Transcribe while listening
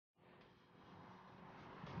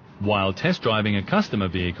While test driving a customer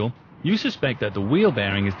vehicle, you suspect that the wheel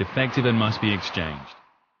bearing is defective and must be exchanged.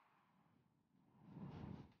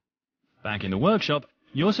 Back in the workshop,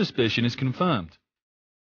 your suspicion is confirmed.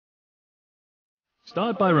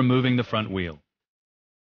 Start by removing the front wheel.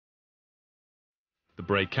 The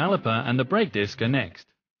brake caliper and the brake disc are next.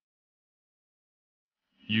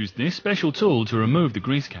 Use this special tool to remove the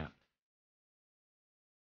grease cap.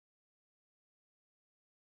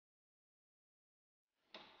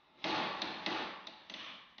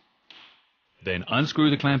 Then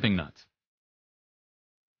unscrew the clamping nut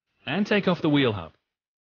and take off the wheel hub.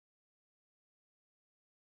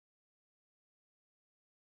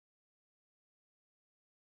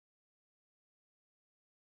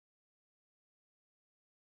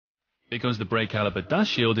 Because the brake caliper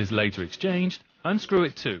dust shield is later exchanged, unscrew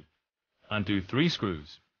it too. Undo 3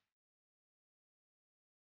 screws.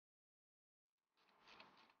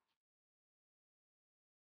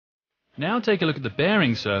 Now take a look at the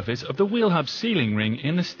bearing surface of the wheel hub sealing ring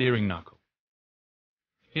in the steering knuckle.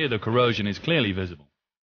 Here the corrosion is clearly visible.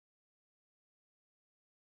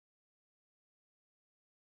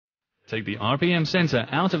 Take the RPM sensor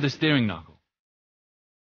out of the steering knuckle.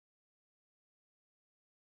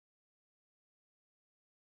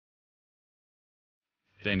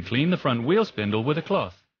 Then clean the front wheel spindle with a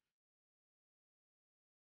cloth.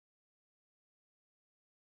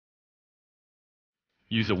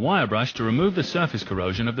 Use a wire brush to remove the surface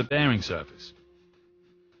corrosion of the bearing surface.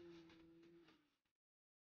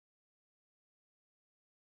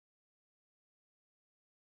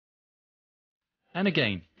 And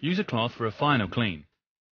again, use a cloth for a final clean.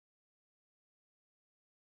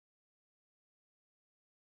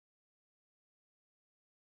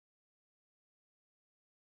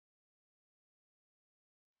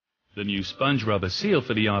 The new sponge rubber seal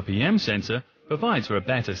for the RPM sensor provides for a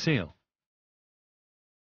better seal.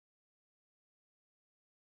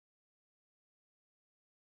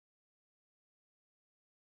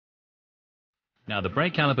 Now the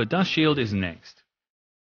brake caliper dust shield is next.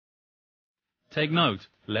 Take note,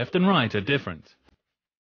 left and right are different.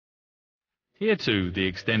 Here too, the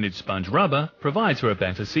extended sponge rubber provides for a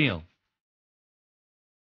better seal.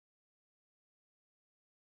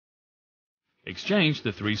 Exchange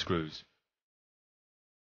the 3 screws.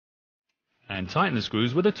 And tighten the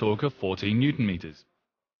screws with a torque of 14 Newton meters.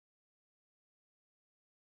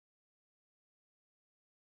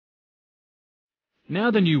 Now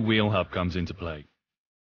the new wheel hub comes into play.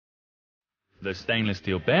 The stainless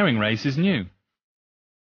steel bearing race is new.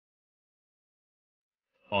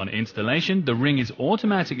 On installation, the ring is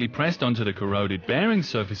automatically pressed onto the corroded bearing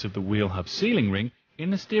surface of the wheel hub sealing ring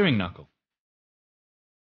in the steering knuckle.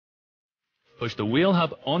 Push the wheel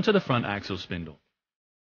hub onto the front axle spindle.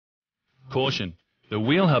 Caution, the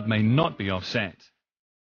wheel hub may not be offset.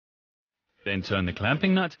 Then turn the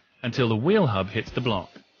clamping nut until the wheel hub hits the block.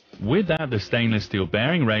 With that, the stainless steel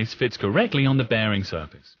bearing race fits correctly on the bearing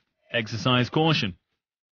surface. Exercise caution.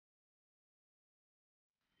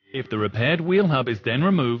 If the repaired wheel hub is then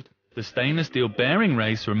removed, the stainless steel bearing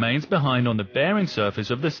race remains behind on the bearing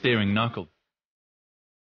surface of the steering knuckle.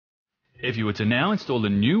 If you were to now install the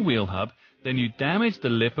new wheel hub, then you damage the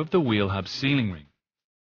lip of the wheel hub sealing ring.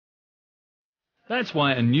 That's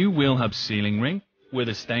why a new wheel hub sealing ring with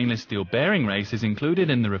a stainless steel bearing race is included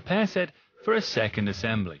in the repair set for a second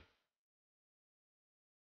assembly.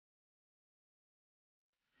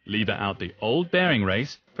 Lever out the old bearing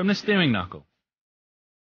race from the steering knuckle.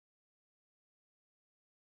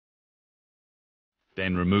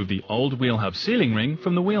 Then remove the old wheel hub sealing ring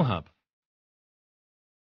from the wheel hub.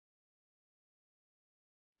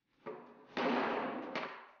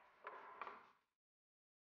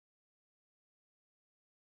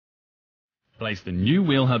 Place the new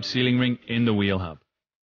wheel hub sealing ring in the wheel hub.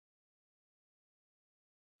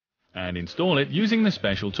 And install it using the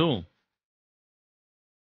special tool.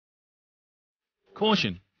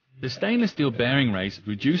 Caution! The stainless steel bearing race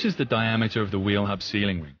reduces the diameter of the wheel hub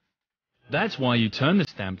sealing ring. That's why you turn the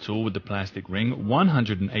stamp tool with the plastic ring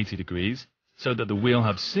 180 degrees so that the wheel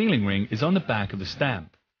hub sealing ring is on the back of the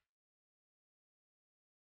stamp.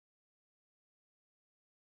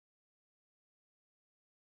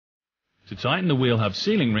 To tighten the wheel hub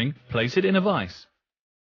sealing ring, place it in a vise.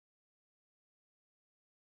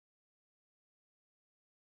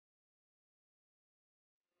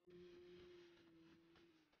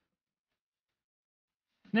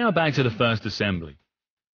 Now back to the first assembly.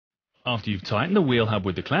 After you've tightened the wheel hub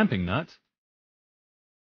with the clamping nut,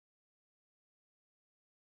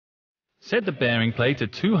 set the bearing plate to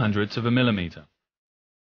 0.02 of a millimeter.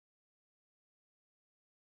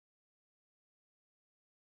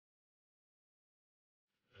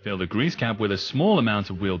 Fill the grease cap with a small amount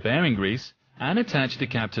of wheel bearing grease and attach the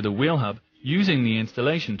cap to the wheel hub using the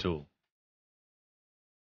installation tool.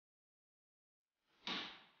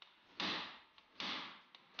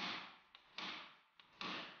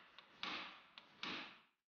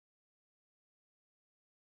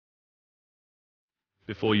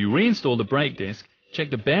 Before you reinstall the brake disc, check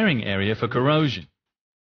the bearing area for corrosion.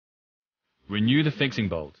 Renew the fixing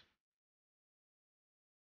bolt.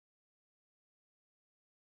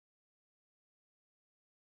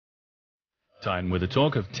 Tighten with a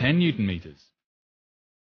torque of 10 Newton meters.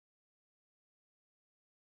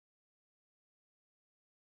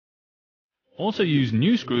 Also use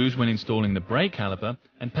new screws when installing the brake caliper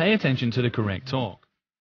and pay attention to the correct torque.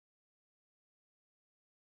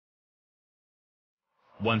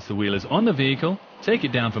 Once the wheel is on the vehicle, take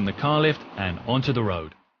it down from the car lift and onto the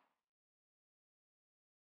road.